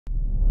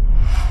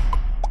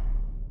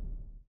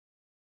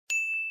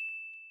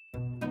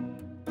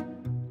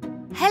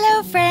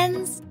Hello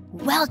friends!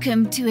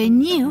 Welcome to a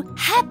new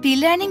Happy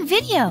Learning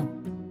video.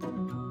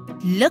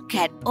 Look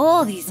at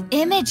all these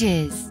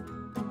images.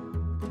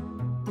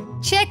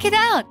 Check it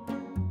out.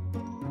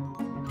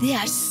 There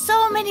are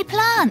so many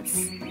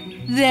plants.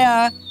 There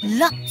are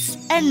lots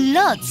and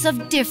lots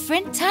of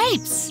different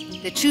types.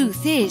 The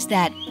truth is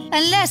that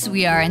unless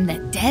we are in the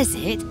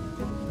desert,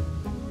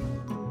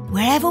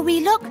 wherever we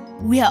look,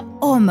 we are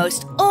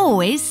almost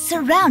always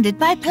surrounded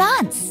by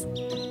plants.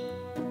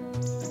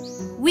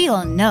 We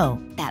all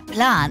know that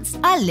plants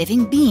are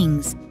living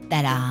beings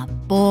that are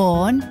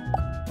born,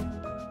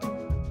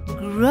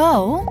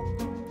 grow,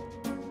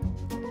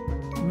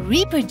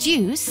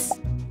 reproduce,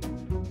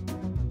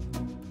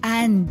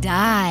 and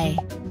die.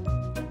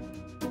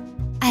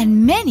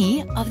 And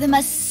many of them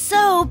are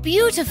so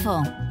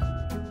beautiful.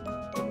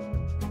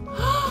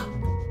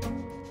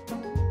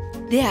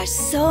 There are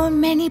so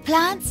many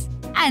plants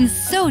and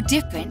so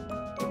different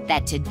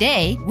that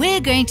today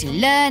we're going to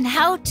learn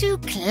how to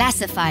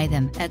classify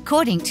them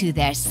according to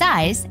their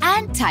size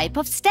and type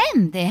of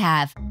stem they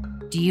have.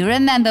 Do you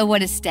remember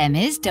what a stem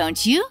is,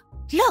 don't you?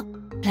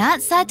 Look,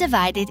 plants are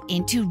divided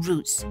into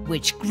roots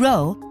which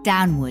grow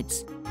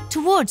downwards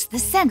towards the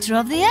center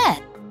of the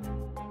earth.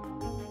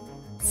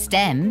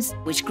 Stems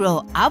which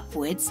grow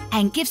upwards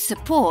and give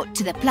support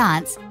to the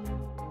plants,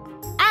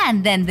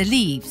 and then the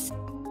leaves.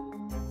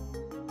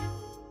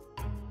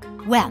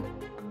 Well,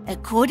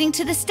 according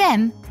to the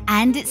stem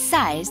and its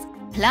size,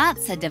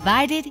 plants are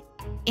divided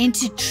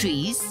into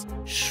trees,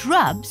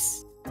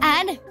 shrubs,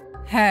 and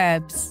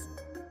herbs.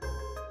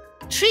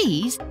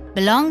 Trees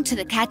belong to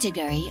the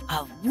category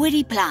of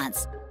woody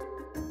plants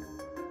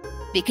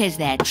because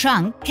their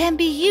trunk can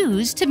be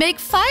used to make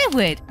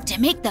firewood, to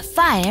make the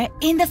fire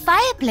in the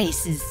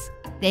fireplaces.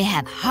 They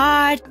have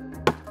hard,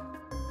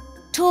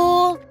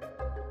 tall,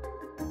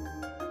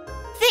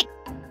 thick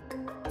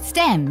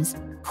stems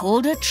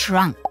called a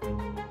trunk.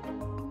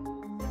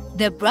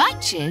 The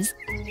branches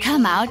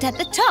come out at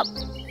the top,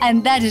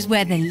 and that is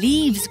where the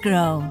leaves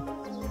grow.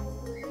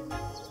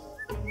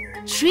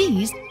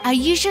 Trees are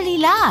usually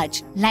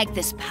large, like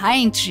this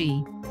pine tree,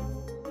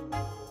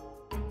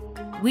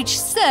 which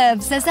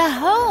serves as a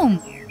home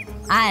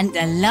and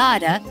a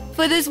larder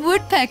for this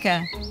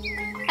woodpecker,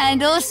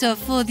 and also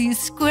for these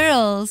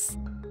squirrels,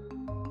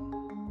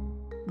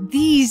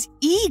 these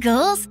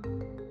eagles,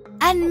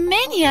 and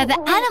many other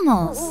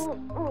animals.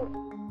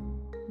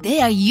 They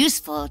are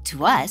useful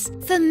to us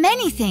for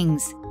many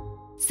things,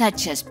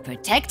 such as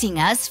protecting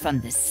us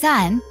from the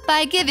sun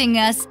by giving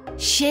us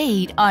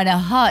shade on a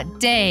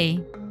hot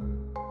day.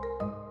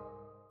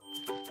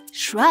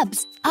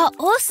 Shrubs are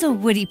also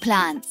woody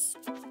plants.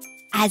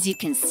 As you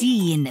can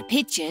see in the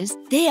pictures,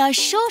 they are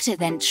shorter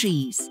than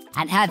trees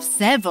and have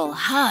several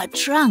hard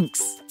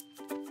trunks.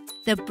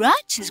 The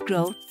branches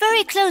grow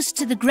very close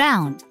to the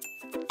ground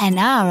and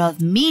are of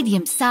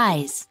medium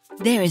size.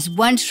 There is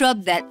one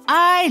shrub that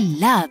I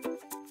love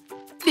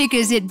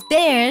because it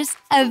bears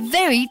a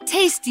very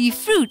tasty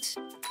fruit,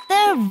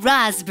 the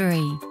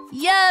raspberry.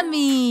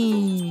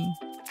 Yummy!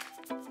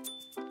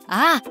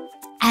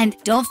 And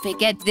don't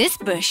forget this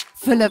bush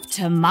full of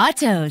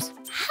tomatoes.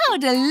 How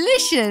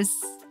delicious!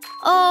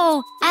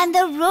 Oh, and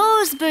the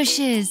rose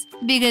bushes,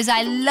 because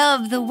I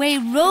love the way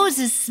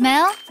roses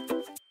smell.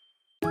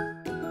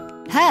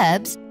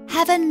 Herbs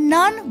have a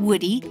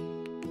non-woody,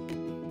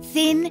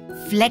 thin,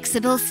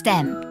 flexible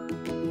stem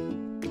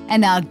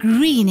and are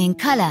green in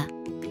color.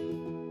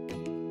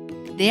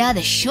 They are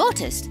the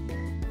shortest,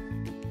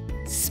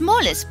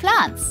 smallest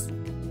plants.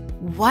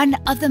 One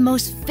of the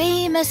most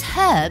famous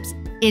herbs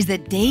is the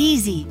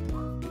daisy,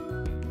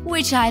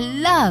 which I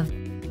love,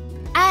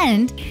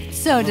 and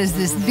so does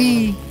this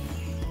bee.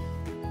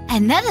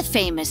 Another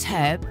famous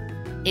herb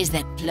is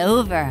the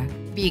clover,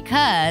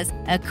 because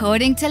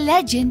according to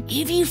legend,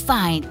 if you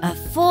find a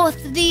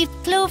fourth-leaf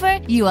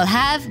clover, you will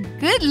have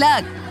good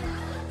luck.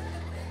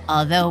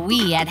 Although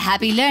we at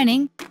Happy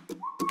Learning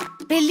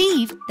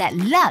believe that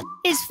luck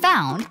is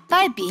found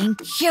by being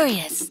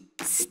curious,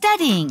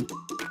 studying,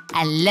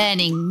 and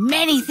learning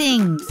many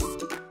things.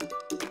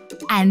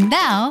 And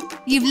now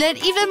you've learned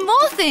even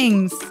more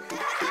things.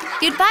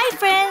 Goodbye,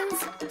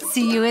 friends.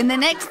 See you in the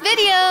next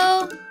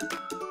video.